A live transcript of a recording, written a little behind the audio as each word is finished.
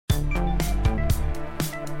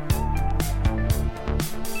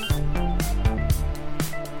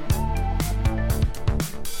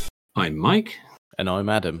I'm Mike. And I'm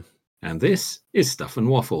Adam. And this is Stuff and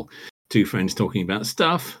Waffle. Two friends talking about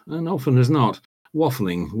stuff, and often as not,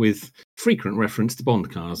 waffling with frequent reference to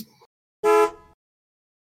Bond cars. I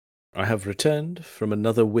have returned from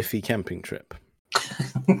another whiffy camping trip.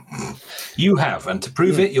 You have, and to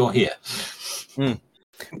prove it, you're here.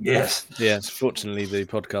 Yes. Yes, fortunately the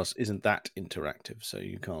podcast isn't that interactive, so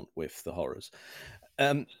you can't whiff the horrors.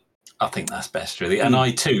 I think that's best, really. And I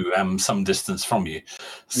too am some distance from you.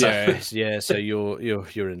 So. Yes, so you're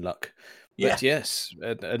in luck. Yeah. But yes,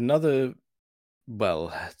 another,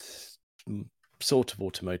 well, sort of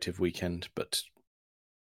automotive weekend, but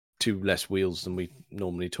two less wheels than we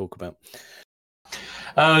normally talk about.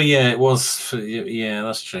 Oh yeah, it was. Yeah,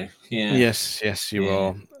 that's true. Yeah. Yes, you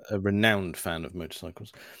are a renowned fan of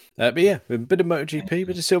motorcycles. But yeah, a bit of MotoGP, bit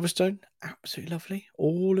of Silverstone, absolutely lovely.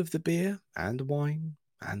 All of the beer and the wine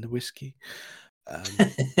and the whiskey.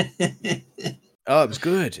 It was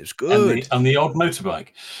good. It was good. And the odd motorbike.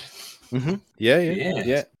 Mm-hmm.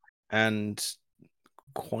 Yeah. And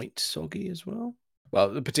quite soggy as well.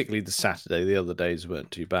 Well, particularly the Saturday. The other days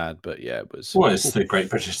weren't too bad, but yeah, it was. Well, it's the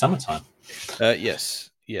Great British Summertime.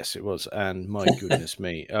 Yes, it was. And my goodness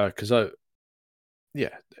me, because there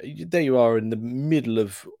you are in the middle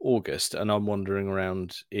of August, and I'm wandering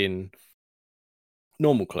around in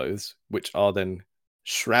normal clothes, which are then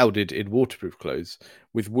shrouded in waterproof clothes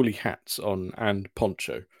with woolly hats on and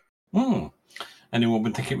poncho. Anyone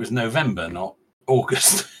would think it was November, not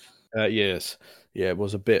August. Yes. Yeah, it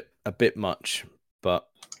was a bit much, but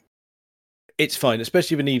it's fine,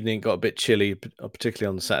 especially if an evening got a bit chilly, particularly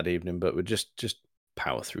on the Saturday evening, but we'd just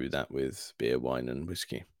power through that with beer, wine and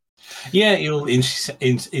whiskey. Yeah, you'll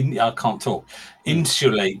I can't talk.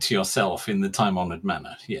 Insulate yourself in the time-honoured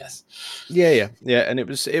manner. Yes. Yeah, and it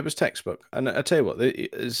was textbook. And I tell you what,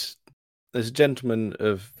 there's a gentleman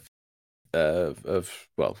of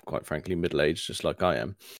well, quite frankly, middle-aged, just like I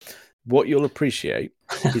am. What you'll appreciate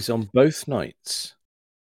is on both nights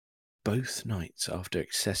after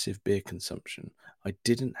excessive beer consumption, I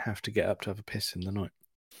didn't have to get up to have a piss in the night.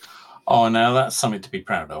 Oh, now that's something to be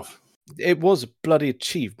proud of. It was a bloody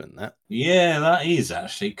achievement, that. Yeah, that is,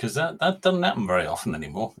 actually, because that doesn't happen very often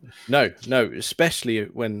anymore. No, especially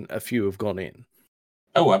when a few have gone in.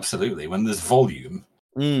 Oh, absolutely. When there's volume.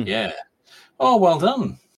 Yeah. Oh, well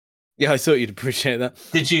done. Yeah, I thought you'd appreciate that.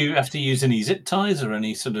 Did you have to use any zip ties or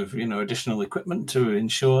any sort of, additional equipment to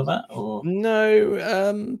ensure that? Or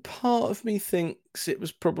no, part of me thinks it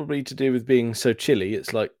was probably to do with being so chilly.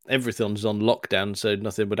 It's like everything's on lockdown, so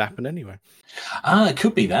nothing would happen anyway. It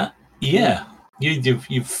could be that. Yeah.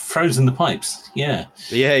 You've frozen the pipes. Yeah.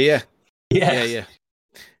 Yeah.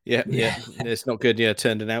 It's not good. Yeah,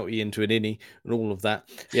 turned an outie into an innie and all of that.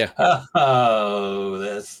 Yeah. Oh,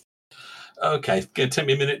 there's. Okay, it's going to take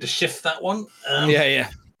me a minute to shift that one. Yeah.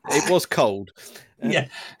 It was cold. Yeah.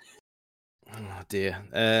 Oh, dear.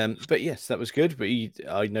 But yes, that was good. But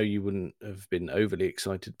I know you wouldn't have been overly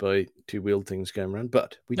excited by two-wheeled things going around.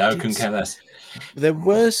 But couldn't care less. There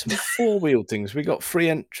were some four-wheeled things. We got free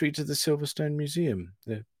entry to the Silverstone Museum.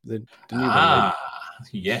 The new one.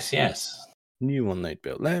 Yes. New one they'd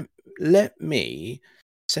built. Let me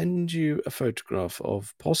send you a photograph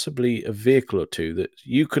of possibly a vehicle or two that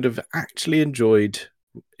you could have actually enjoyed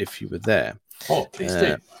if you were there. Oh, please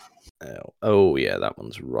do. Oh, yeah, that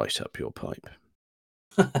one's right up your pipe.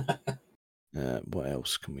 What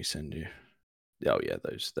else can we send you? Oh, yeah,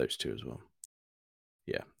 those two as well.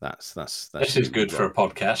 Yeah, that's. This is good for a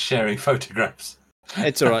podcast, sharing photographs.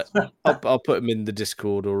 It's all right. I'll put them in the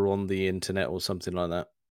Discord or on the internet or something like that.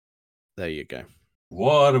 There you go.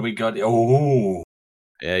 What have we got? Oh.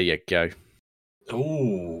 There you go.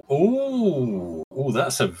 Oh,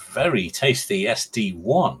 that's a very tasty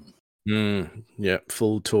SD1. Yeah,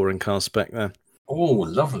 full touring car spec there. Oh,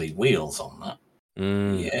 lovely wheels on that.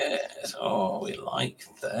 Yes. Oh, we like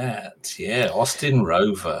that. Yeah, Austin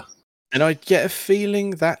Rover. And I get a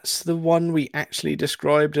feeling that's the one we actually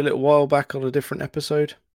described a little while back on a different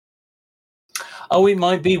episode. Oh, it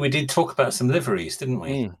might be. We did talk about some liveries, didn't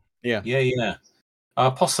we? Yeah.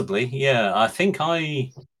 Possibly, yeah. I think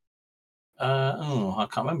I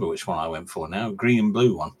can't remember which one I went for now. Green and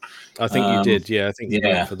blue one. I think you did, yeah. I think you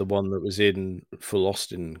went for the one that was in full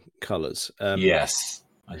Austin colours. Yes,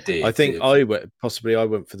 I did. I think I went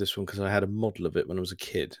for this one because I had a model of it when I was a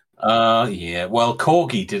kid. Yeah. Well,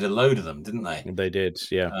 Corgi did a load of them, didn't they? They did,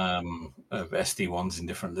 yeah. Of SD1s in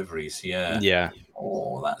different liveries, yeah. Yeah.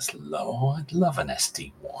 Oh, that's low. I'd love an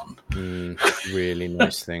SD1. Really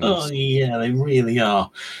nice things. Oh, yeah, they really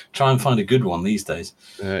are. Try and find a good one these days.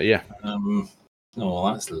 Yeah.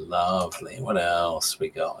 Oh, that's lovely. What else we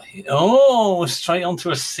got here? Oh, straight onto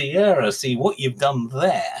a Sierra. See, what you've done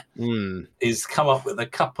there is come up with a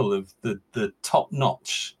couple of the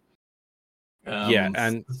top-notch.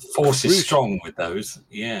 And Force is strong with those.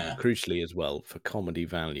 Yeah. Crucially as well, for comedy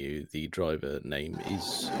value, the driver name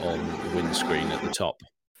is on the windscreen at the top.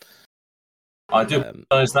 I do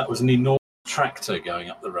realise that was an enormous tractor going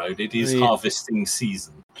up the road. It is harvesting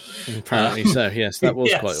season. Apparently so, yes. That was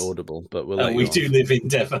yes. quite audible, but we'll let you we off. do live in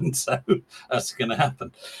Devon, so that's going to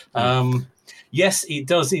happen. Yes, it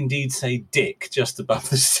does indeed say Dick just above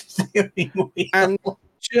the steering wheel. And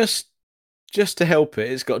just to help it,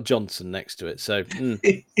 it's got Johnson next to it. So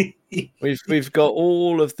we've got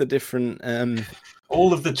all of the different...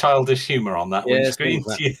 all of the childish humour on that windscreen.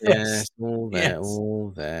 Yes,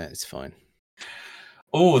 all there. It's fine.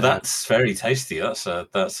 Oh, that's very tasty. That's a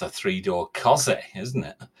 3-door Cosset, isn't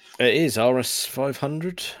it? It is RS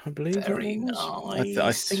 500, I believe. Very nice.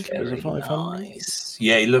 I think it was a 500. Nice.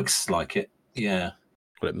 Yeah, it looks like it. Yeah.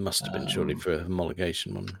 Well, it must have been surely for a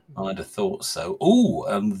homologation one. I'd have thought so. Oh,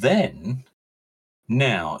 and then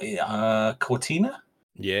now Cortina.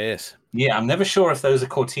 Yes. Yeah, I'm never sure if those are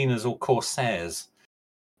Cortinas or Corsairs,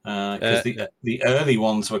 because the early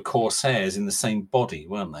ones were Corsairs in the same body,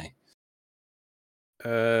 weren't they?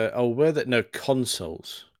 Were they? No,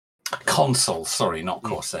 Consoles. Console, sorry, not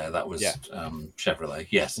Corsair. That was Chevrolet.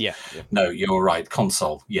 Yes. Yeah. No, you're right.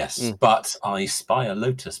 Console, yes. But I spy a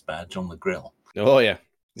Lotus badge on the grille. Oh yeah.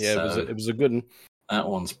 Yeah, so it was a good one. That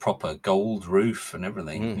one's proper gold roof and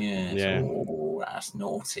everything. Yeah. Oh, that's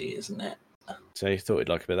naughty, isn't it? So you thought you'd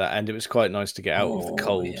like a bit of that, and it was quite nice to get out of the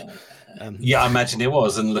cold. Yeah. I imagine it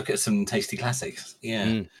was, and look at some tasty classics.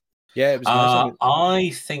 Yeah. Yeah, it was nice.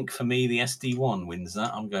 I think for me, the SD1 wins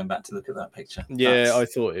that. I'm going back to look at that picture. Yeah, I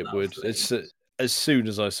thought it would. It's as soon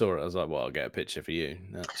as I saw it, I was like, well, I'll get a picture for you.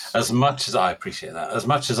 As much as I appreciate that, as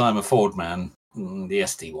much as I'm a Ford man, the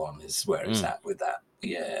SD1 is where it's at with that.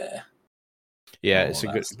 Yeah. Yeah, it's a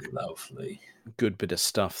good, lovely, good bit of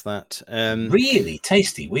stuff. That really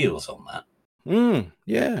tasty wheels on that.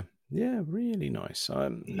 Yeah, really nice.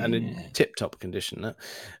 And in tip-top condition.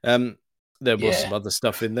 That there was some other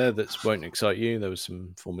stuff in there that won't excite you. There was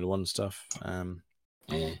some Formula One stuff.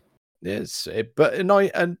 Yes, but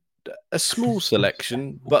a small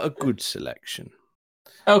selection, but a good selection.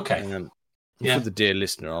 Okay. For the dear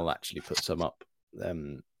listener, I'll actually put some up,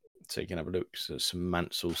 so you can have a look. So some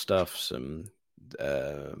Mansell stuff, some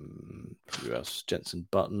who else? Jensen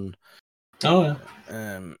Button. Oh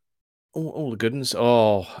yeah. All the good ones.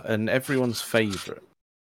 Oh, and everyone's favourite,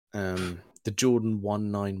 the Jordan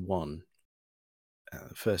 191.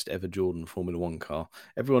 First ever Jordan Formula One car.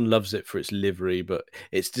 Everyone loves it for its livery, but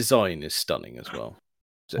its design is stunning as well.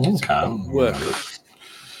 So it's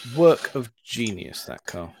work of genius, that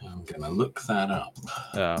car. I'm going to look that up.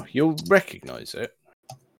 You'll recognise it.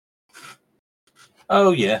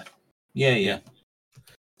 Oh, yeah. Yeah.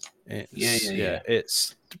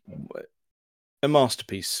 It's a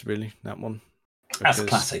masterpiece, really, that one. That's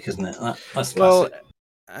classic, isn't it? That's classic. Well,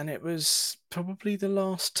 and it was probably the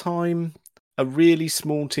last time a really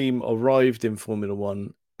small team arrived in Formula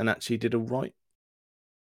One and actually did all right.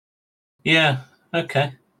 Yeah,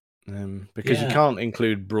 okay. Because you can't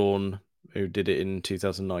include Braun, who did it in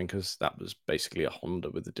 2009, because that was basically a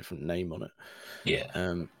Honda with a different name on it. Yeah.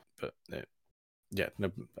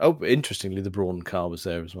 Interestingly, the Braun car was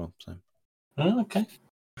there as well. So. Oh, okay.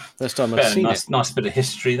 First time I've seen it. Nice bit of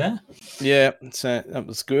history there. Yeah, so that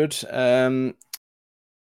was good. So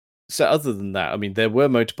other than that, I mean, there were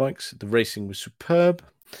motorbikes. The racing was superb.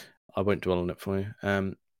 I won't dwell on it for you.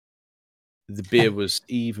 The beer was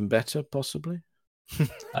even better, possibly.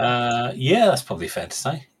 Yeah, that's probably fair to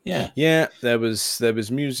say. Yeah. There was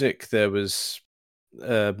music. There was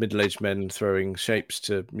middle-aged men throwing shapes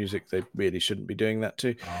to music they really shouldn't be doing that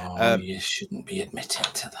to. You shouldn't be admitting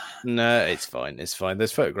to that. No, it's fine.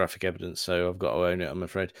 There's photographic evidence, so I've got to own it, I'm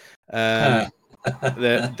afraid. There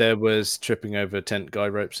was tripping over tent guy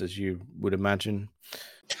ropes, as you would imagine.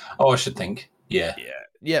 Oh, I should think. Yeah.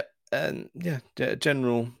 And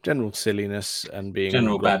general silliness and being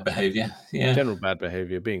general bad behaviour. Yeah, general bad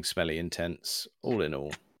behaviour, being smelly, intense. All in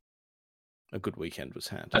all, a good weekend was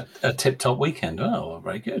had. A tip-top weekend. Oh,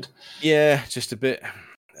 very good. Yeah, just a bit.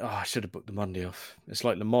 Oh, I should have booked the Monday off. It's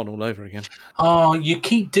like Le Mans all over again. Oh, you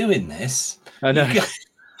keep doing this. I know.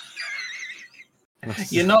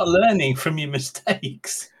 You're not learning from your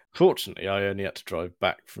mistakes. Fortunately, I only had to drive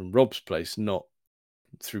back from Rob's place, not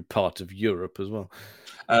through part of Europe as well.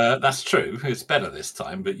 That's true. It's better this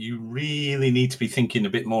time, but you really need to be thinking a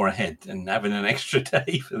bit more ahead and having an extra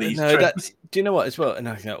day for these trips. Do you know what as well? And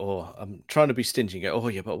I go, I'm trying to be stingy and go,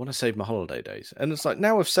 yeah, but I want to save my holiday days. And it's like,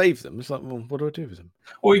 now I've saved them. It's like, well, what do I do with them?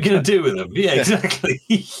 What are you going to do with them? Yeah, exactly.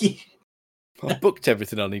 I've booked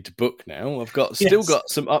everything I need to book now. I've still got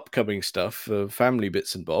some upcoming stuff for family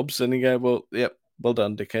bits and bobs. And you go, well, yep, well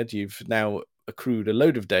done, dickhead. You've now accrued a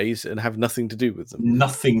load of days and have nothing to do with them.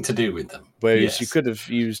 Nothing to do with them. Whereas you could have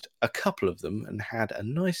used a couple of them and had a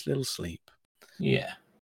nice little sleep. Yeah.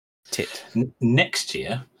 Tit. Next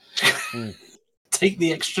year, take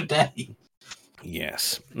the extra day.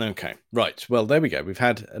 Yes. Okay. Right. Well, there we go. We've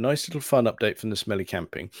had a nice little fun update from the smelly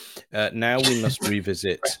camping. Now we must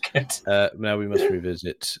revisit.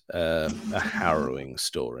 A harrowing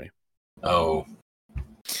story. Oh.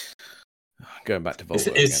 Going back to Volvo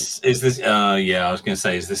again. Is this? Yeah, I was going to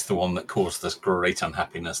say, is this the one that caused us great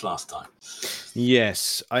unhappiness last time?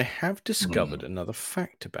 Yes, I have discovered another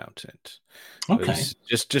fact about it. Okay.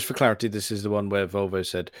 Just for clarity, this is the one where Volvo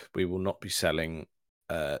said we will not be selling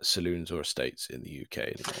saloons or estates in the UK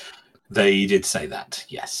anymore. They did say that.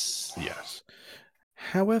 Yes. Yes.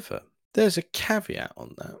 However, there's a caveat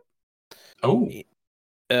on that. Oh.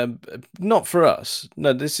 Not for us.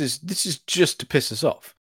 No, this is just to piss us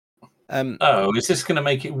off. Is this going to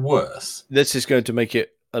make it worse? This is going to make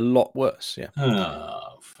it a lot worse, yeah.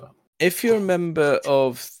 If you're a member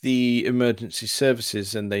of the emergency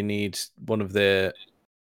services and they need one of their,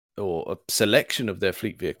 or a selection of their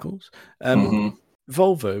fleet vehicles,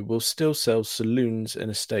 Volvo will still sell saloons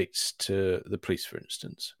and estates to the police, for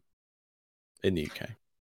instance, in the UK.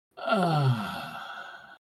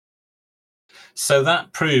 So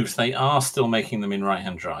that proves they are still making them in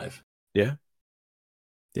right-hand drive. Yeah.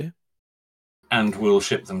 And will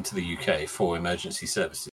ship them to the UK for emergency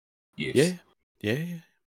services use. Yeah.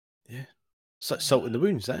 It's like salt in the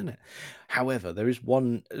wounds, isn't it? However, there is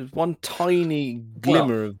one tiny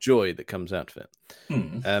glimmer of joy that comes out of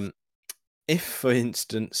it. If, for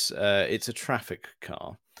instance, it's a traffic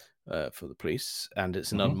car for the police and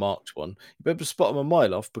it's an unmarked one, you better spot them a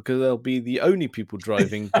mile off because they'll be the only people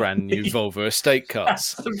driving brand new Volvo estate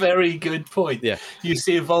cars. That's a very good point. Yeah. You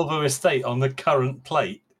see a Volvo estate on the current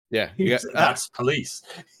plate. Yeah, that's police.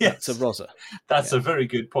 Yes. That's a Rosa. That's a very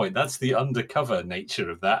good point. That's the undercover nature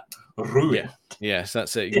of that. Ruin. Yeah. Yes,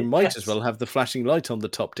 that's it. You might as well have the flashing light on the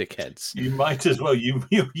top dickheads. You might as well. You're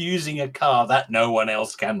using a car that no one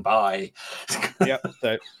else can buy. Yep.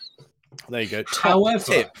 So there you go.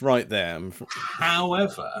 Tip right there.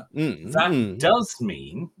 However, that does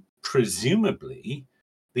mean, presumably,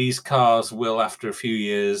 these cars will, after a few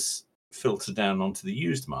years, filter down onto the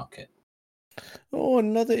used market. Oh,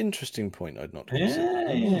 another interesting point I'd not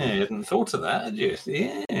considered. Yeah, I hadn't thought of that, had you?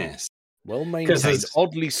 Yes. Well maintained,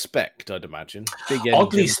 oddly spec'd, I'd imagine. Big engine,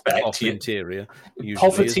 oddly spec'd, interior.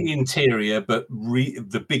 Poverty interior, but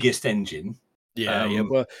the biggest engine. Yeah.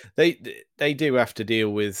 Well, they do have to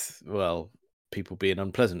deal with, people being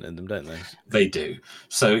unpleasant in them, don't they? They do.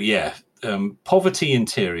 So, yeah. Poverty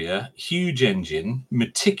interior, huge engine,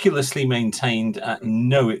 meticulously maintained at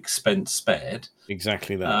no expense spared.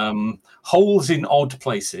 Exactly that. Holes in odd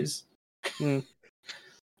places.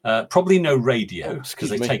 Probably no radio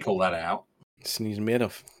because they take all that out. Sneezing me head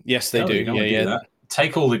off. Yes, they do. Yeah.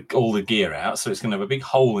 Take all the gear out, so it's going to have a big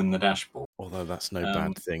hole in the dashboard. Although that's no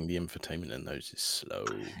bad thing. The infotainment in those is slow.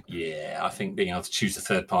 Yeah, I think being able to choose a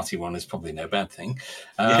third-party one is probably no bad thing.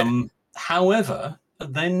 However,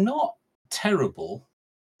 they're not terrible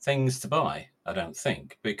things to buy, I don't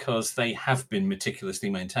think, because they have been meticulously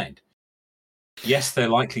maintained. Yes, they're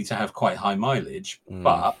likely to have quite high mileage,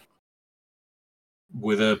 but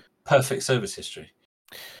with a perfect service history.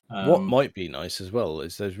 What might be nice as well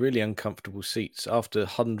is those really uncomfortable seats. After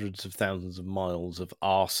hundreds of thousands of miles of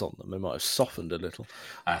arse on them, they might have softened a little.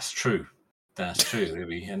 That's true.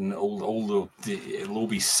 And it'll all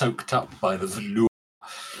be soaked up by the velour.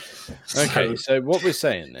 Okay, so what we're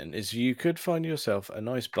saying then is you could find yourself a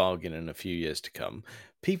nice bargain in a few years to come.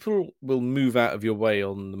 People will move out of your way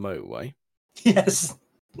on the motorway. Yes.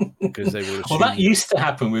 Because they will. Well, that used to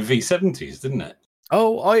happen with V70s, didn't it?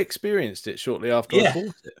 Oh, I experienced it shortly after I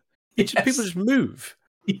bought it. Yes. People just move.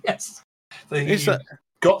 Yes. You've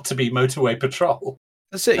got to be motorway patrol.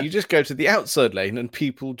 That's it. You just go to the outside lane and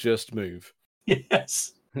people just move.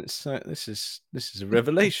 Yes. It's this is a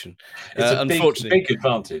revelation. It's a big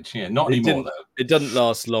advantage. Yeah, not anymore though. It doesn't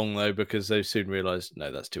last long though because they soon realised no,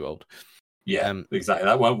 that's too old. Yeah, exactly.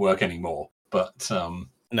 That won't work anymore. But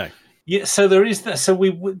no. Yeah, so there is that. So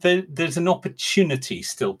there's an opportunity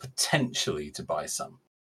still potentially to buy some.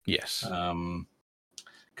 Yes.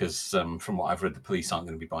 because from what I've read, the police aren't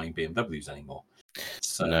going to be buying BMWs anymore.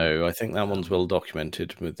 So, no, I think that one's well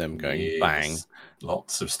documented with them going bang.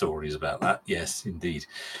 Lots of stories about that. Yes, indeed.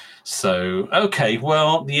 So, okay,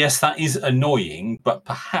 well, yes, that is annoying, but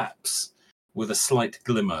perhaps with a slight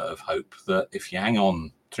glimmer of hope that if you hang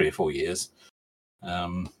on 3 or 4 years,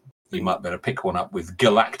 you might better pick one up with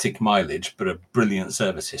galactic mileage, but a brilliant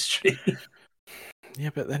service history. Yeah,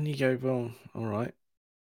 but then you go, well, all right.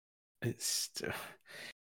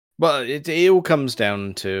 Well, it all comes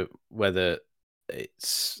down to whether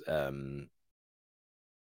it's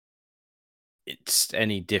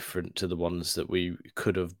any different to the ones that we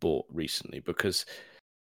could have bought recently, because,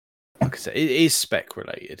 like I said, it is spec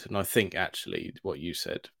related, and I think actually what you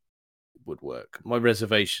said would work. My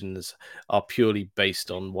reservations are purely based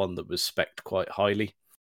on one that was spec'd quite highly.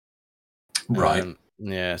 Right.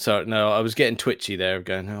 Yeah, so no, I was getting twitchy there,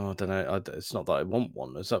 going, I don't know. It's not that I want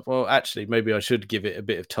one. It's like, well, actually, maybe I should give it a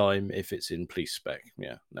bit of time if it's in police spec.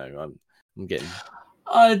 Yeah, no, I'm getting.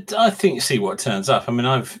 I think see what turns up. I mean,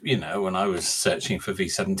 when I was searching for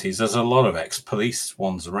V70s, there's a lot of ex-police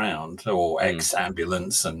ones around, or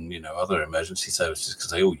ex-ambulance, and other emergency services because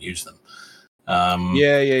they all use them.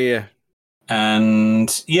 Yeah.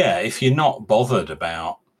 And yeah, if you're not bothered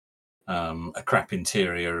about a crap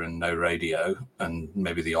interior and no radio and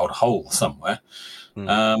maybe the odd hole somewhere,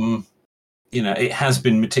 it has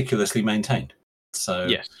been meticulously maintained. So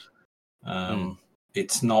yes,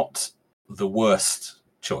 it's not the worst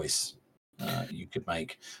choice you could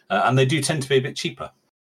make, and they do tend to be a bit cheaper.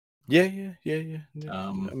 Yeah.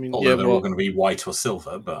 I mean, although they're all going to be white or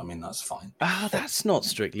silver, but I mean that's fine. That's not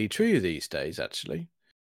strictly true these days, actually.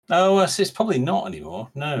 Oh, it's probably not anymore.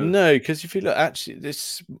 No, because if you look, actually,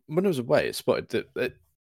 when I was away, it spotted that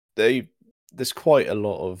there's quite a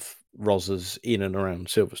lot of Rosas in and around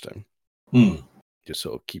Silverstone. Just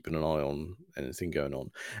sort of keeping an eye on anything going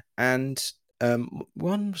on, and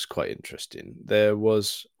one was quite interesting. There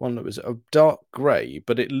was one that was a dark grey,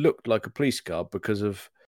 but it looked like a police car because of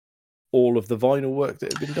all of the vinyl work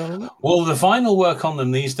that had been done on it. Well, the vinyl work on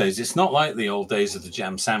them these days, it's not like the old days of the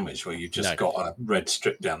jam sandwich where you've just got a red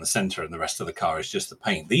strip down the centre and the rest of the car is just the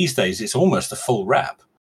paint. These days, it's almost a full wrap.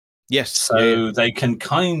 Yes. So they can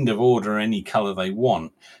kind of order any colour they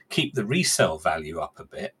want, keep the resale value up a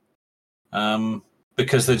bit,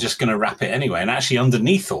 because they're just going to wrap it anyway. And actually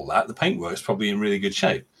underneath all that, the paintwork's probably in really good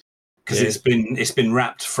shape because it's been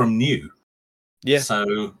wrapped from new. Yeah.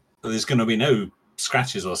 So there's going to be no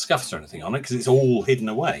scratches or scuffs or anything on it because it's all hidden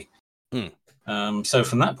away. So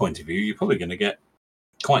from that point of view, you're probably going to get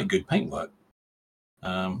quite good paintwork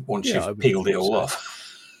once you've peeled it all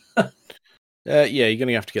off. You're going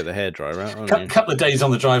to have to get the hairdryer out, aren't you? A couple of days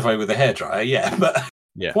on the driveway with a hairdryer, but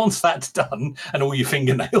once that's done and all your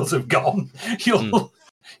fingernails have gone,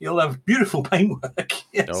 you'll have beautiful paintwork.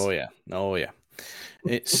 Yes. Oh yeah.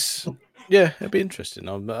 It's it'd be interesting.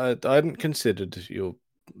 I hadn't considered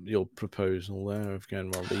your proposal there of going,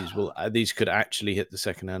 well, these could actually hit the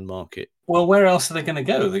second-hand market. Well, where else are they going to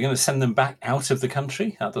go? They're going to send them back out of the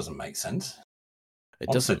country? That doesn't make sense.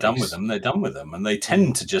 Once they're done with them, they're done with them, and they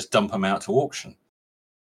tend to just dump them out to auction.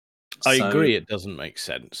 I agree it doesn't make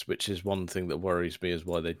sense, which is one thing that worries me is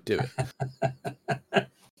why they do it.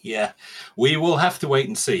 Yeah, we will have to wait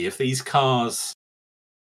and see if these cars...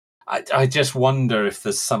 I just wonder if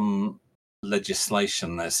there's some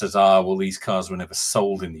legislation that says, these cars were never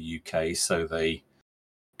sold in the UK, so they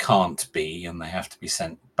can't be, and they have to be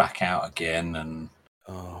sent back out again. And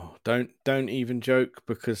don't even joke,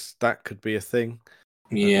 because that could be a thing.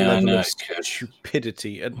 Yeah, I know.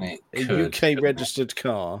 Stupidity. A UK registered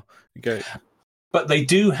car. But they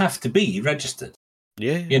do have to be registered.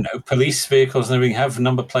 Yeah. Police vehicles and everything have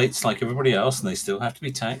number plates like everybody else, and they still have to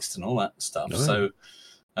be taxed and all that stuff. No. So,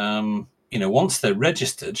 once they're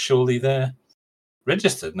registered, surely they're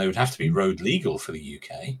registered, and they would have to be road legal for the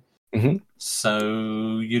UK. Mm-hmm.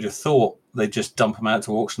 So you'd have thought they'd just dump them out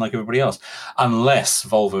to auction like everybody else, unless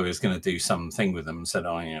Volvo is going to do something with them and said,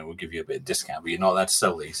 we'll give you a bit of discount, but you're not allowed to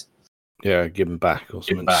sell these. Yeah, give them back or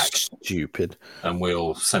something stupid. And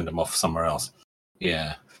we'll send them off somewhere else.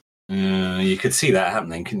 Yeah. You could see that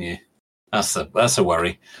happening, couldn't you? That's a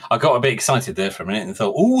worry. I got a bit excited there for a minute and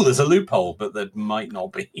thought, there's a loophole, but there might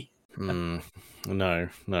not be. No, there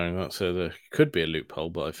could be a loophole,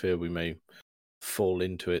 but I fear we may fall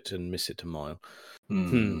into it and miss it a mile.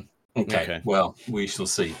 Okay. Well, we shall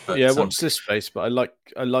see. But watch this space. But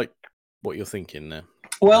I like what you're thinking there.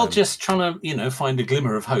 Well, just trying to find a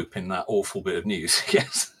glimmer of hope in that awful bit of news.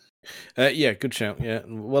 Yes. Good shout. Yeah,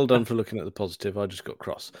 well done for looking at the positive. I just got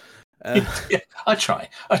cross. I try.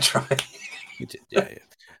 You did.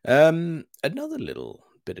 Yeah. Another little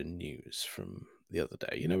bit of news from the other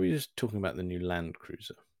day. You know, we were just talking about the new Land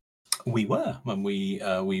Cruiser. We were when we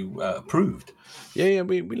approved. Yeah,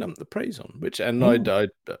 we lumped the praise on, and I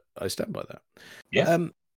stand by that. Yeah.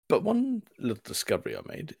 But one little discovery I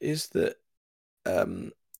made is that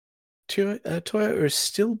Toyota is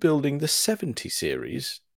still building the 70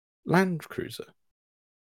 series Land Cruiser.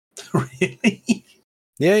 Really?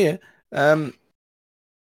 Yeah. And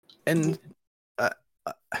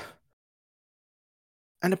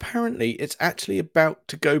apparently it's actually about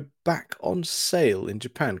to go back on sale in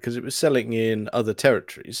Japan because it was selling in other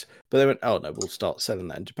territories. But they went, oh no, we'll start selling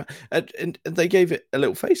that in Japan. And they gave it a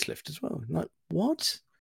little facelift as well. I'm like, what?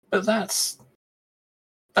 But that's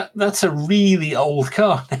a really old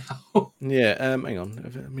car now. Yeah, hang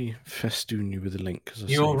on. Let me festoon you with a link.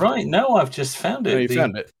 You're right. No, I've just found it. Oh, you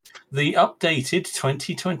found it? The updated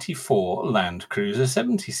 2024 Land Cruiser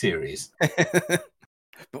 70 series.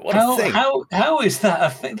 But what a thing. How is that a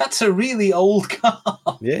thing? That's a really old car.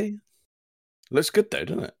 Yeah. Looks good though,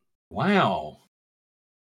 doesn't it? Wow.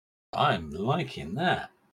 I'm liking that.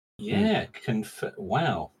 Yeah.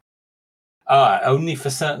 Wow. Only for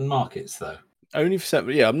certain markets, though. Only for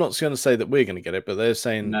certain. Yeah, I'm not going to say that we're going to get it, but they're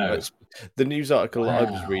saying No. The news article I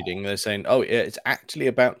was reading, they're saying, oh, yeah, it's actually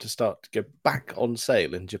about to start to go back on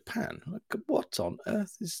sale in Japan. Like, what on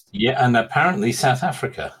earth is... Yeah, and apparently South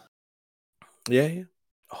Africa. Yeah.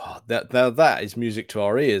 Oh, that is music to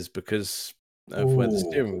our ears because of where the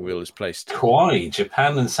steering wheel is placed. Quite.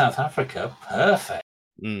 Japan and South Africa. Perfect.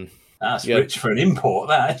 That's rich for an import,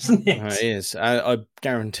 that, isn't it? It is. I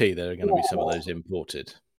guarantee there are going to be some of those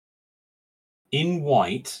imported. In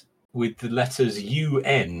white with the letters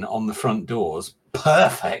UN on the front doors.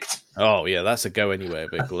 Perfect. Oh, yeah, that's a go anywhere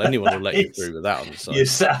vehicle. Anyone will let you through with that on the side.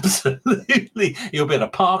 Yes, absolutely. You'll be able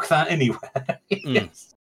to park that anywhere.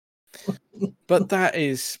 Yes. But that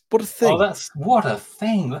is... What a thing. Oh, what a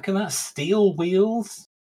thing. Look at that. Steel wheels.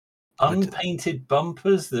 Unpainted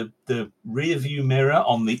bumpers, the rear view mirror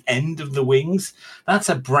on the end of the wings. That's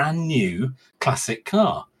a brand new classic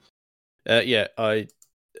car. Yeah, I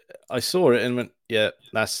saw it and went, yeah,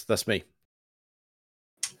 that's me.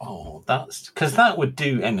 Oh, that's because that would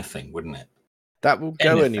do anything, wouldn't it? That will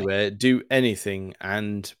go anywhere, do anything,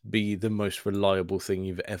 and be the most reliable thing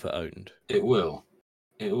you've ever owned. It will.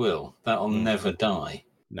 That'll never die.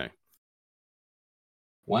 No.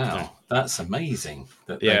 Wow, that's amazing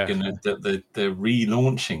that they're they're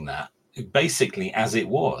relaunching that basically as it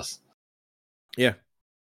was. Yeah.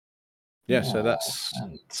 Yeah, so that's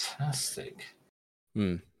fantastic.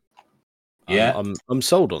 Yeah, I'm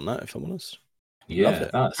sold on that. If I'm honest, yeah, love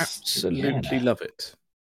it. Absolutely love it.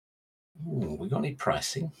 Ooh, we got any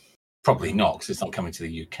pricing? Probably not, because it's not coming to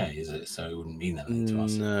the UK, is it? So it wouldn't mean anything to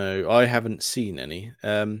us. No, I haven't seen any.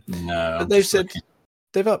 No, but they've said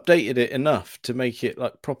they've updated it enough to make it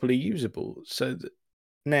like properly usable. So that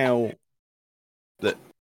now that,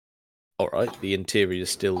 all right, the interior is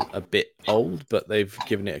still a bit old, but they've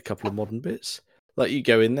given it a couple of modern bits. Like you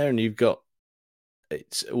go in there and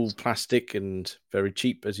it's all plastic and very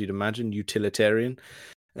cheap, as you'd imagine, utilitarian.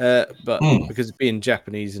 But because of being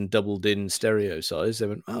Japanese and doubled in stereo size, they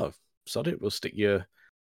went, oh, sod it, we'll stick your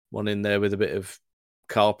one in there with a bit of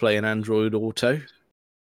CarPlay and Android Auto.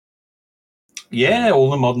 Yeah,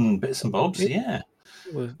 all the modern bits and bobs. Yeah.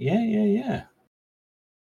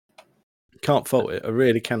 Can't fault it. I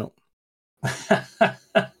really cannot.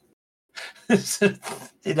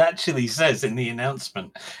 It actually says in the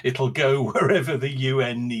announcement, it'll go wherever the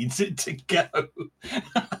UN needs it to go.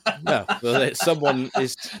 No, well, someone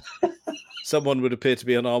would appear to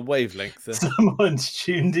be on our wavelength. Someone's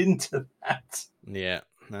tuned into that. Yeah,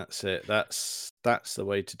 that's it. That's the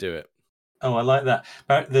way to do it. Oh, I like that.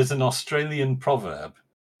 There's an Australian proverb.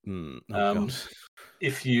 God. I'm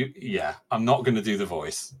not going to do the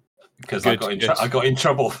voice because I got in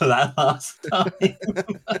trouble for that last time.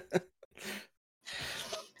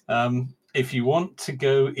 If you want to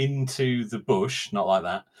go into the bush, not like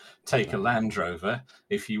that, take a Land Rover.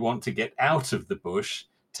 If you want to get out of the bush,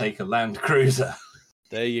 take a Land Cruiser.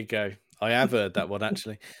 There you go. I have heard that one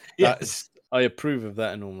actually. Yes. I approve of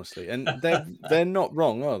that enormously, and they're not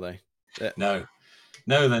wrong, are they? No,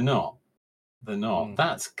 they're not. They're not.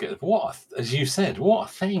 That's good. As you said, what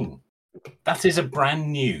a thing! That is a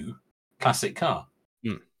brand new classic car.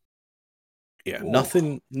 Yeah,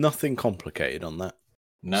 nothing complicated on that.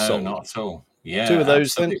 No, not at all. Yeah, two of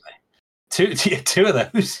those then. Two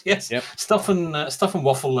of those. Yes. Yep. Stuff and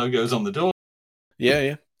waffle logos on the door.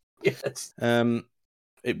 Yeah. Yes.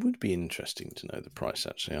 It would be interesting to know the price.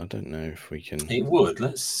 Actually, I don't know if we can. It would.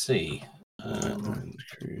 Let's see. Land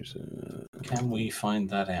Cruiser. Can we find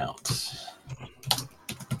that out?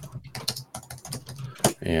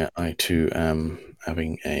 Yeah, I too am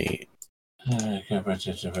having a...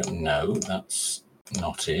 No, that's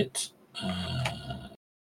not it.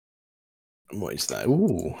 What is that?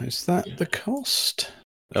 Ooh, is that the cost?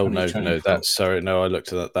 Oh, no, 2024. that's... Sorry, no, I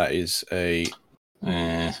looked at that. That is a...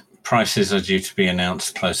 Prices are due to be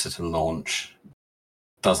announced closer to launch.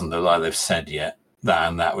 Doesn't look like they've said yet.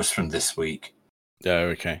 That was from this week. Oh,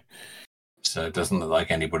 okay. So it doesn't look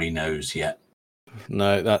like anybody knows yet.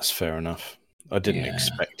 No, that's fair enough. I didn't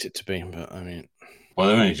expect it to be, but I mean... Well,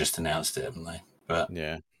 they've only just announced it, haven't they? But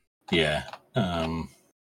yeah.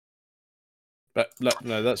 But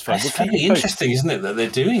no, that's fine. It's very interesting, isn't it, that they're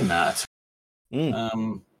doing that?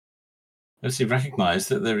 Does he recognise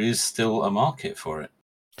that there is still a market for it?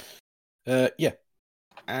 Yeah.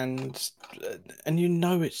 And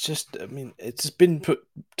it's just, I mean, it's been put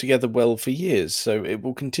together well for years, so it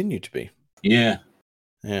will continue to be. Yeah.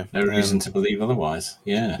 Yeah. No reason to believe otherwise.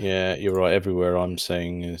 Yeah. Yeah, you're right. Everywhere I'm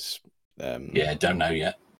saying is... don't know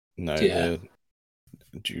yet. No, they're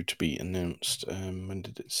due to be announced. When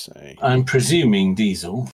did it say? I'm presuming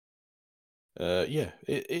diesel. Yeah,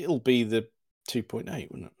 it'll be the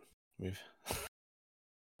 2.8, wouldn't it?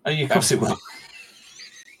 Of course it will.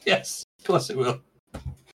 Yes, of course it will.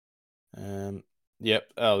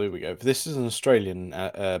 Yep. Oh, there we go. This is an Australian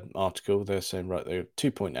article. They're saying they're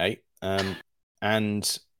 2.8,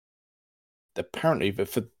 and apparently, but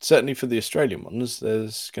certainly for the Australian ones,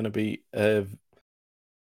 there's going to be a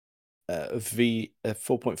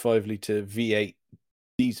 4.5 litre V8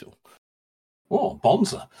 diesel. Oh,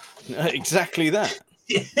 Bonza. Exactly that.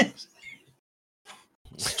 Yes.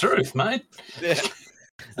 It's truth, mate. Yeah.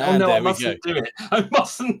 Oh, no, I mustn't do it. I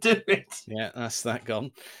mustn't do it. Yeah, that's that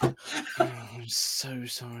gone. I'm so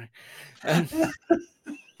sorry.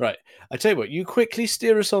 Right. I tell you what, you quickly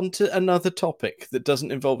steer us on to another topic that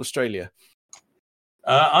doesn't involve Australia.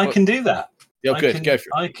 I can do that. Oh, good. Go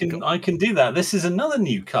for it. I can do that. This is another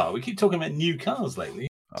new car. We keep talking about new cars lately.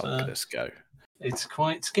 Let's go. It's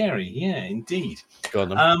quite scary. Yeah, indeed. Go on,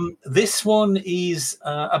 then. This one is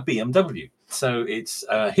a BMW. So it's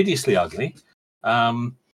hideously ugly.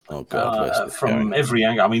 Oh, God. From every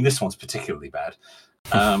angle. I mean, this one's particularly bad.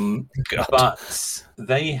 But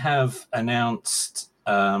they have announced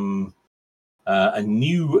a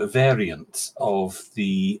new variant of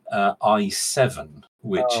the i7,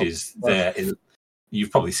 which is their...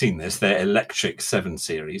 You've probably seen this, their electric 7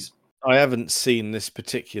 Series. I haven't seen this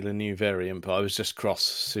particular new variant, but I was just cross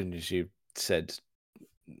as soon as you said...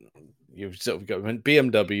 You've sort of got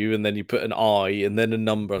BMW, and then you put an I, and then a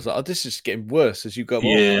number. I was like, "Oh, this is getting worse as you go on."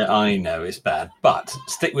 Yeah, I know it's bad, but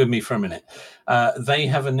stick with me for a minute. They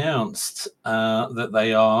have announced that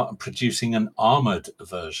they are producing an armored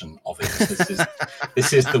version of it.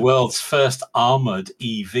 This is the world's first armored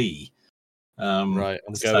EV. Right.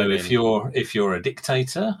 If you're a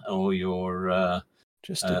dictator, or you're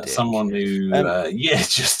just a someone who,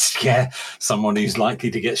 someone who's likely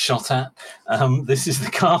to get shot at, this is the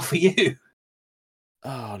car for you.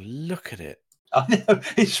 Oh, look at it. I know,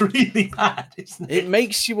 it's really bad, isn't it? It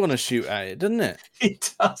makes you want to shoot at it, doesn't it?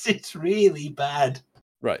 It does, it's really bad.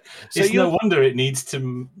 Right. So it's no wonder it needs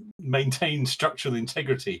to maintain structural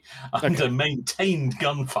integrity under maintained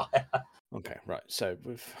gunfire. Okay, right. So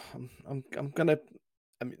I'm gonna...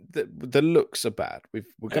 I mean, the looks are bad.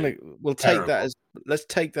 We'll take that as... Let's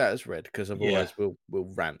take that as read, because otherwise we'll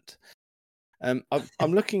rant. I'm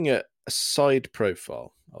looking at a side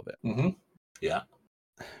profile of it. Mm-hmm. Yeah.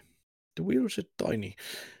 The wheels are tiny.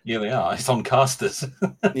 Yeah, they are. It's on casters.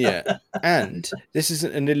 Yeah. And this is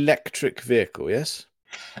an electric vehicle, yes?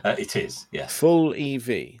 It is, yes. Full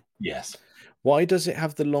EV. Yes. Why does it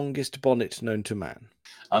have the longest bonnet known to man?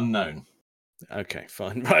 Unknown. Okay,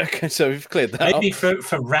 fine. Right, okay, so we've cleared that Maybe up.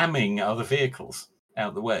 for ramming other vehicles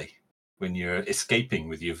out the way when you're escaping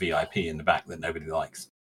with your VIP in the back that nobody likes.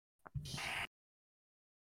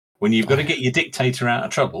 When you've got to get your dictator out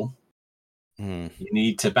of trouble, you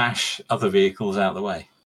need to bash other vehicles out of the way.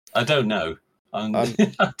 I don't know. I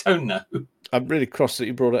don't know. I'm really cross that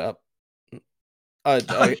you brought it up. I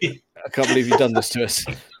can't believe you've done this to us.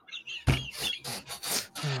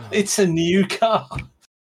 It's a new car.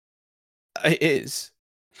 It is.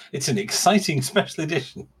 It's an exciting special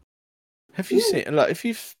edition. Have you seen?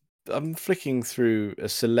 I'm flicking through a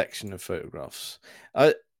selection of photographs,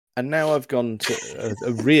 and now I've gone to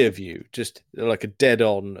a rear view, just like a dead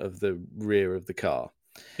on of the rear of the car.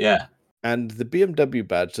 Yeah. And the BMW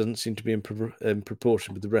badge doesn't seem to be in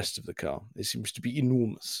proportion with the rest of the car. It seems to be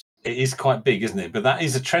enormous. It is quite big, isn't it? But that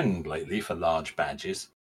is a trend lately for large badges.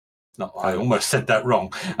 No, I almost said that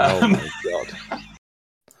wrong. Oh my God.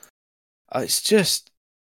 It's just...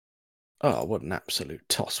 Oh, what an absolute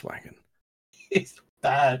toss wagon.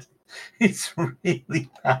 bad. It's really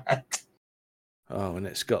bad. Oh, and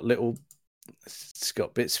it's got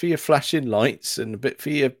bits for your flashing lights and a bit for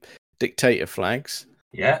your dictator flags.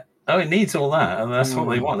 Yeah. Oh, it needs all that, and that's what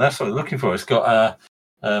they want. That's what they're looking for. It's got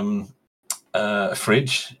a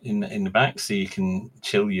fridge in the back, so you can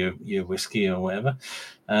chill your whiskey or whatever,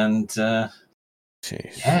 and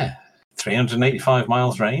yeah, 385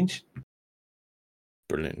 miles range,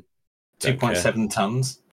 Brilliant. 2.7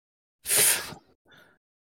 tons.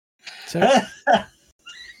 So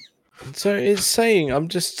it's saying, I'm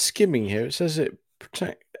just skimming here. It says it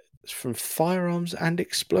protects from firearms and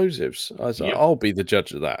explosives. I was like, I'll be the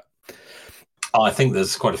judge of that. I think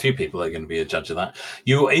there's quite a few people that are going to be a judge of that.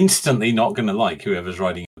 You're instantly not going to like whoever's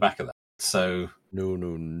riding in the back of that. So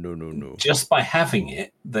no. Just by having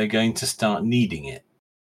it, they're going to start needing it.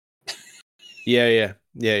 Yeah.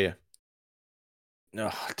 No,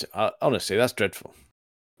 honestly, that's dreadful.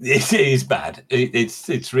 It is bad.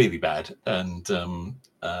 It's really bad, and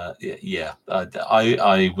I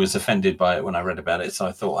was offended by it when I read about it, so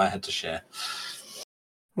I thought I had to share.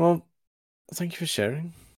 Well, thank you for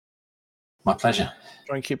sharing. My pleasure.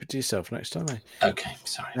 Try and keep it to yourself next time, Okay,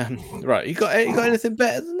 sorry. Right, you got anything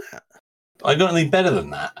better than that? I got anything better than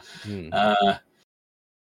that.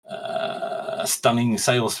 Stunning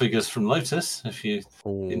sales figures from Lotus. If you,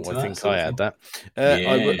 I think I had that.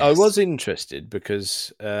 Yes. I was interested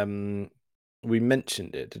because we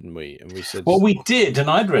mentioned it, didn't we? And we said, well, we did, and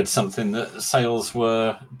I'd read something that sales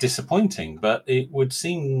were disappointing, but it would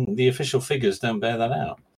seem the official figures don't bear that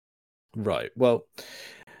out. Right. Well,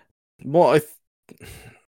 there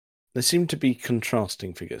seem to be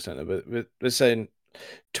contrasting figures, don't there? But they're saying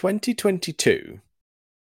 2022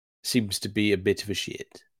 seems to be a bit of a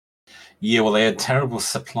shit. Yeah, well, they had terrible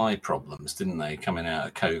supply problems, didn't they, coming out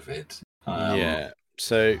of COVID?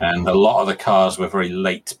 And a lot of the cars were very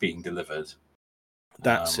late being delivered.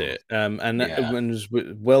 That's it. And it was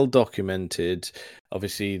well documented.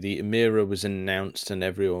 Obviously, the Emira was announced, and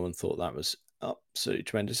everyone thought that was absolutely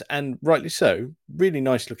tremendous, and rightly so. Really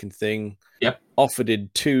nice looking thing. Yep. Offered in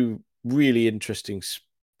two really interesting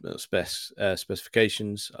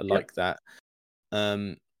specifications. I like that.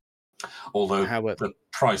 Although the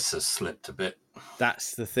price has slipped a bit.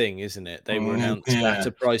 That's the thing, isn't it? They were announced at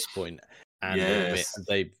a price point, and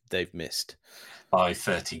they've missed by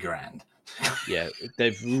 30 grand. Yeah,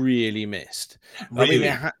 they've really missed. Really,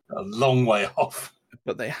 a long way off.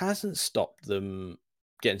 But they hasn't stopped them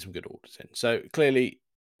getting some good orders in. So clearly,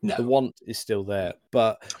 the want is still there.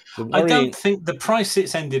 But I don't think the price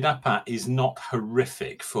it's ended up at is not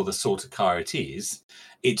horrific for the sort of car it is.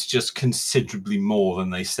 It's just considerably more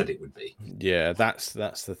than they said it would be. Yeah, that's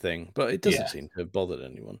the thing. But it doesn't seem to have bothered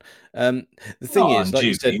anyone. The thing is, like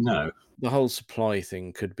you said, the whole supply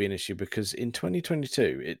thing could be an issue because in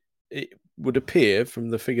 2022, it would appear from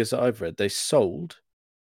the figures that I've read, they sold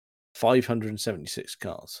 576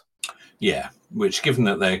 cars. Yeah, which, given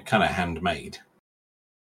that they're kind of handmade,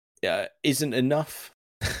 isn't enough,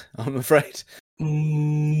 I'm afraid.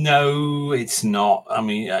 No, it's not. I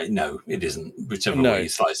mean, no, it isn't. Whichever way you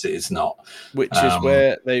slice it, it's not. Which is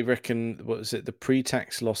where they reckon, what is it, the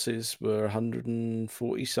pre-tax losses were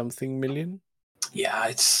 140 something million? Yeah,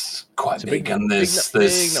 it's quite big. And there's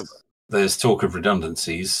talk of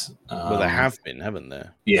redundancies. Well, there have been, haven't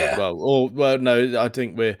there? Yeah. Well, no, I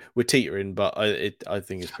think we're teetering, but I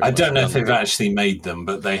think it's. I don't know if they've actually made them,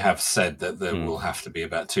 but they have said that there will have to be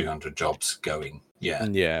about 200 jobs going. Yeah.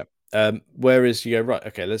 Yeah. Whereas you go, right,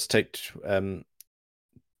 okay, let's take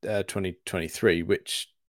 2023, which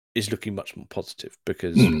is looking much more positive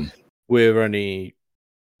because we're only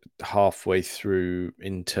halfway through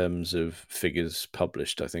in terms of figures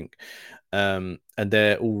published, I think. And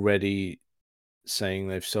they're already saying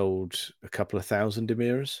they've sold a couple of thousand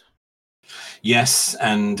Emiras. Yes,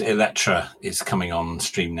 and Electra is coming on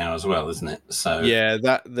stream now as well, isn't it? So yeah,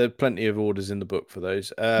 there are plenty of orders in the book for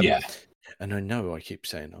those. And I know I keep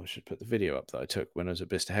saying I should put the video up that I took when I was at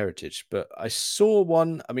Bicester Heritage, but I saw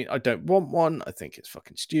one. I mean, I don't want one. I think it's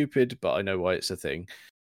fucking stupid, but I know why it's a thing.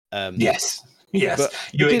 Yes. But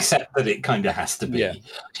you accept that it kind of has to be.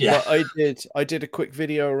 Yeah. But I did a quick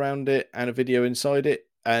video around it and a video inside it,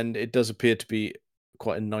 and it does appear to be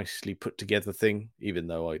quite a nicely put together thing, even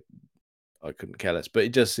though I couldn't care less. But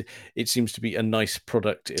it seems to be a nice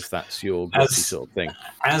product if that's your sort of thing.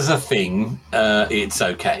 As a thing, it's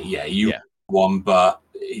okay. Yeah, you one, but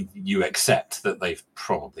you accept that they've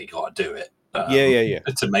probably got to do it.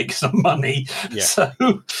 To make some money. Yeah. So,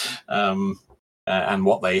 and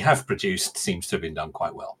what they have produced seems to have been done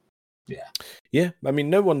quite well. Yeah, I mean,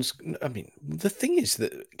 no one's. I mean, the thing is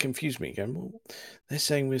that confused me. Going, well, they're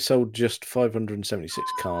saying we sold just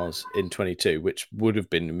 576 cars in 22, which would have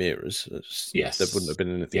been mirrors. Yes. There wouldn't have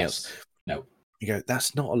been anything else. No. You go,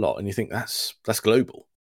 that's not a lot, and you think that's global.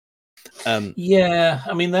 Yeah,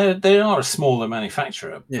 I mean, they are a smaller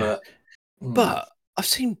manufacturer, Yeah. But I've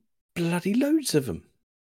seen bloody loads of them.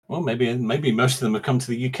 Well, maybe most of them have come to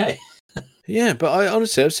the UK. Yeah, but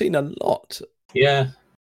I've seen a lot. Yeah.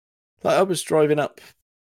 Like I was driving up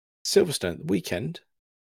Silverstone the weekend,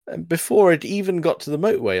 and before I'd even got to the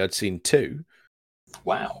motorway, I'd seen 2.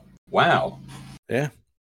 Wow. Yeah.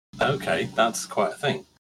 Okay, that's quite a thing.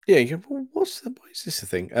 Yeah, you go, well, why is this a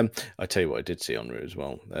thing? I tell you what I did see en route as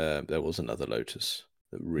well. There was another Lotus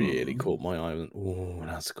that really caught my eye. And, oh,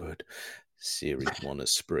 that's good. Series 1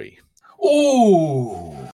 Esprit.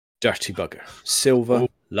 Oh! Dirty bugger. Silver.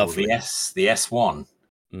 Lovely. The S1.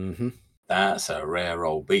 Mm-hmm. That's a rare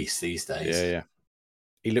old beast these days. Yeah.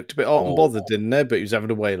 He looked a bit hot and bothered, didn't he? But he was having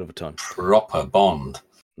a whale of a time. Proper Bond.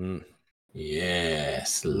 Mm.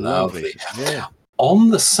 Yes, lovely. Yeah. On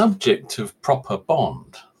the subject of proper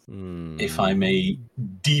Bond, if I may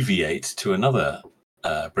deviate to another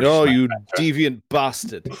British Oh, you manufacturer. deviant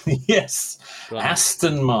bastard. Yes. Right.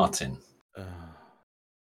 Aston Martin.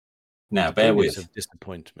 Now, bear with. Of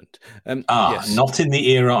disappointment. Yes. Not in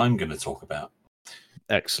the era I'm going to talk about.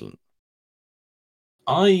 Excellent.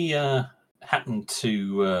 I happened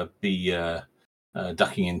to be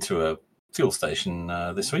ducking into a fuel station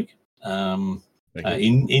this week. In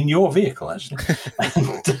your vehicle, actually.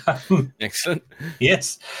 And, excellent.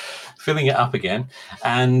 Yes, filling it up again.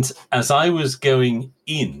 And as I was going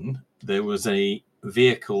in, there was a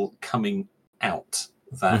vehicle coming out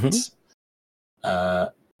that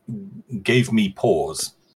gave me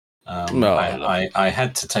pause. I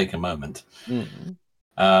had to take a moment.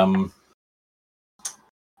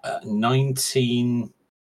 19,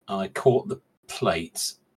 I caught the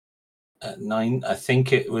plate at 9. I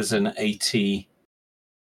think it was an 80.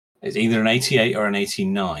 It's either an 88 or an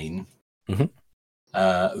 89 V8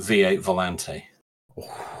 Volante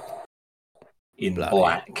in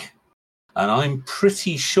black. And I'm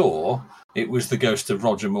pretty sure it was the ghost of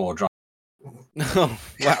Roger Moore driving. Oh,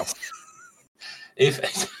 wow.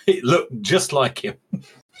 If it looked just like him.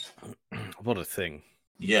 What a thing.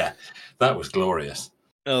 Yeah, that was glorious.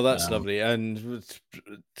 Oh, that's lovely. And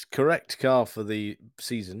correct car for the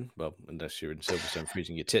season. Well, unless you're in Silverstone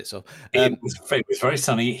freezing your tits off. It was very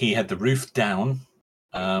sunny. He had the roof down.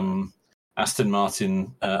 Aston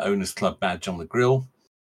Martin Owners Club badge on the grille.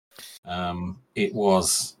 It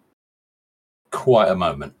was quite a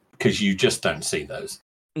moment because you just don't see those.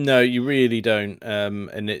 No, you really don't.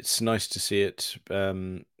 And it's nice to see it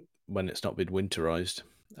when it's not been winterized.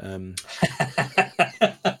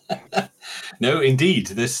 No, indeed.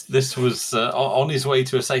 This was on his way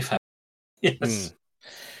to a safe house. Yes.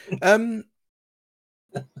 A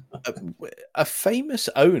famous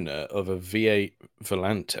owner of a V8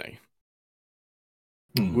 Volante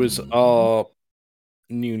was our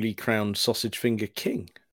newly crowned sausage finger king.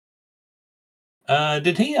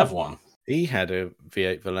 Did he have one? He had a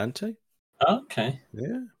V8 Volante. Okay.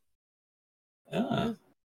 Yeah.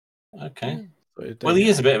 Okay. Yeah. Well, he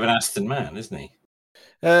is a bit of an Aston man, isn't he?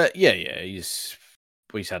 Yeah. He's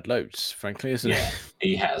had loads, frankly, isn't he?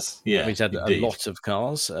 He has. Yeah, he's had indeed. a lot of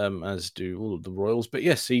cars, as do all of the Royals. But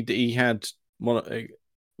yes, he had one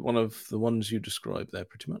of the ones you described there,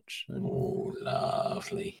 pretty much. Oh,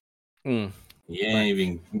 lovely. Yeah, he's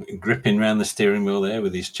been gripping around the steering wheel there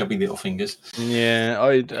with his chubby little fingers. Yeah,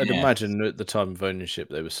 I'd imagine at the time of ownership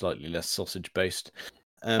they were slightly less sausage based.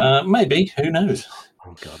 Maybe, who knows?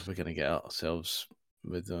 Oh God, we're going to get ourselves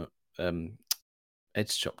with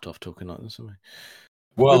heads chopped off talking like this, aren't we?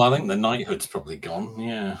 Well, I think the knighthood's probably gone.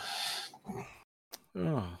 Yeah.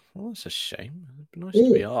 Oh, well, that's a shame. It'd be nice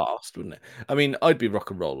to be asked, wouldn't it? I mean, I'd be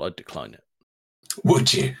rock and roll. I'd decline it.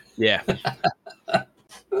 Would you? Yeah.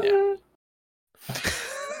 Yeah.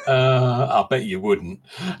 I bet you wouldn't.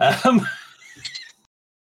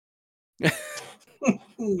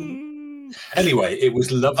 Anyway, it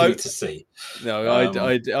was lovely to see. No,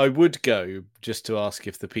 I would go just to ask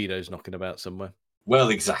if the pedo's knocking about somewhere. Well,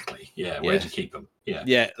 exactly. Yeah, where'd you keep them?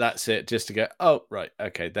 Yeah, that's it. Just to go, oh, right,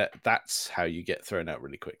 okay, that's how you get thrown out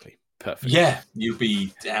really quickly. Perfect. Yeah, you'd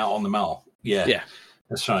be out on the mall. Yeah,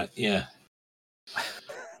 that's right. Yeah,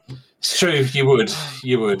 it's true. You would,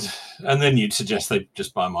 and then you'd suggest they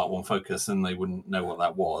just buy Mark 1 Focus, and they wouldn't know what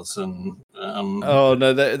that was. And oh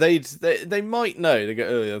no, they might know. They go,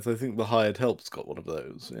 oh yeah, I think the hired help's got one of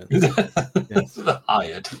those. Yeah. The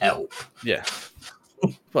hired help. Yeah.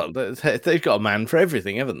 Well, they've got a man for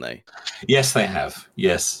everything, haven't they? Yes, they have.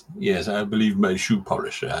 Yes. I believe my shoe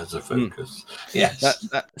polisher has a focus. Yes.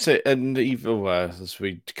 That's it. And even as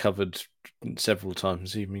we covered several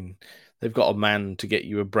times, I mean, they've got a man to get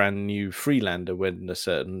you a brand new Freelander when a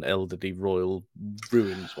certain elderly royal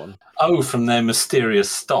ruins one. Oh, from their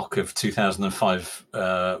mysterious stock of 2005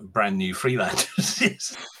 brand new Freelanders.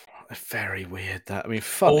 Yes. Very weird. That, I mean,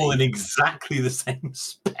 funny. All in exactly the same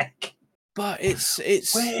spec. But it's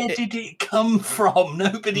where did it come from?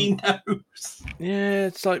 Nobody knows. Yeah,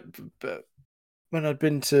 it's like when I'd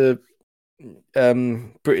been to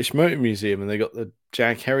British Motor Museum and they got the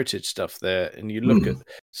Jag heritage stuff there, and you look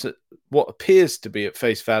at what appears to be at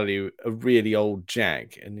face value a really old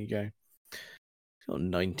Jag, and you go, it's got a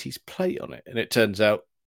 90s plate on it, and it turns out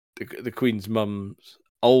the Queen's mum's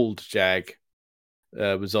old Jag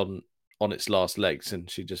was on its last legs, and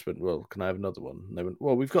she just went, well, can I have another one? And they went,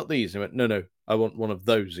 well, we've got these. And I went, no, I want one of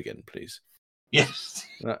those again, please. Yes.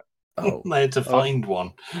 They had to find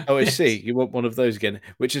one. Oh, I see. You want one of those again,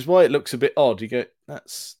 which is why it looks a bit odd. You go,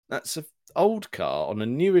 that's an old car on a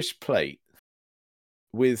newish plate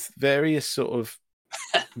with various sort of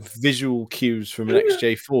visual cues from an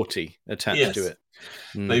XJ40 attached to it.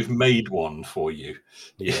 They've made one for you.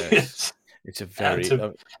 Yes. It's a very...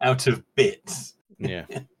 out of bits. Yeah.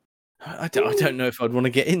 I don't know if I'd want to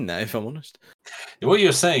get in there, if I'm honest. What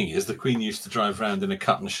you're saying is the Queen used to drive around in a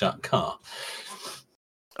cut and shut car.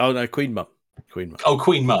 Oh, no, Queen Mum. Oh,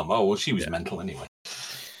 Queen Mum. Oh, well, she was mental anyway.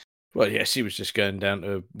 Well, yeah, she was just going down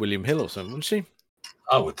to William Hill or something, wasn't she?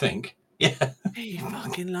 I would think. Yeah. He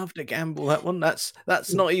fucking loved to gamble, that one. That's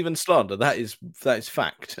not even slander. That is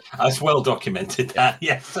fact. That's well documented. That.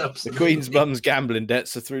 Yes, absolutely. The Queen's mum's gambling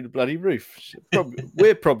debts are through the bloody roof.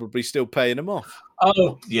 We're probably still paying them off.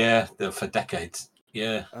 Oh, yeah, for decades.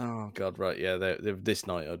 Yeah. Oh, God, right. Yeah, this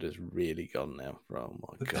night I've just really gone now. Oh,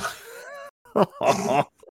 my God.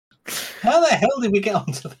 How the hell did we get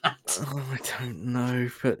onto that? Oh, I don't know,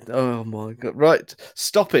 but oh my God! Right,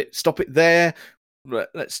 stop it there. Right,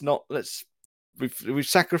 we've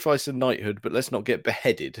sacrificed a knighthood, but let's not get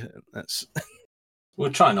beheaded. That's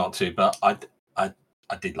we'll try not to, but I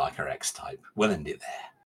did like her X-Type. We'll end it there.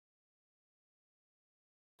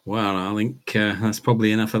 Well, I think that's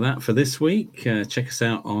probably enough of that for this week. Check us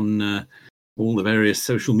out on all the various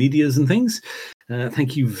social medias and things.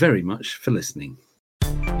 Thank you very much for listening.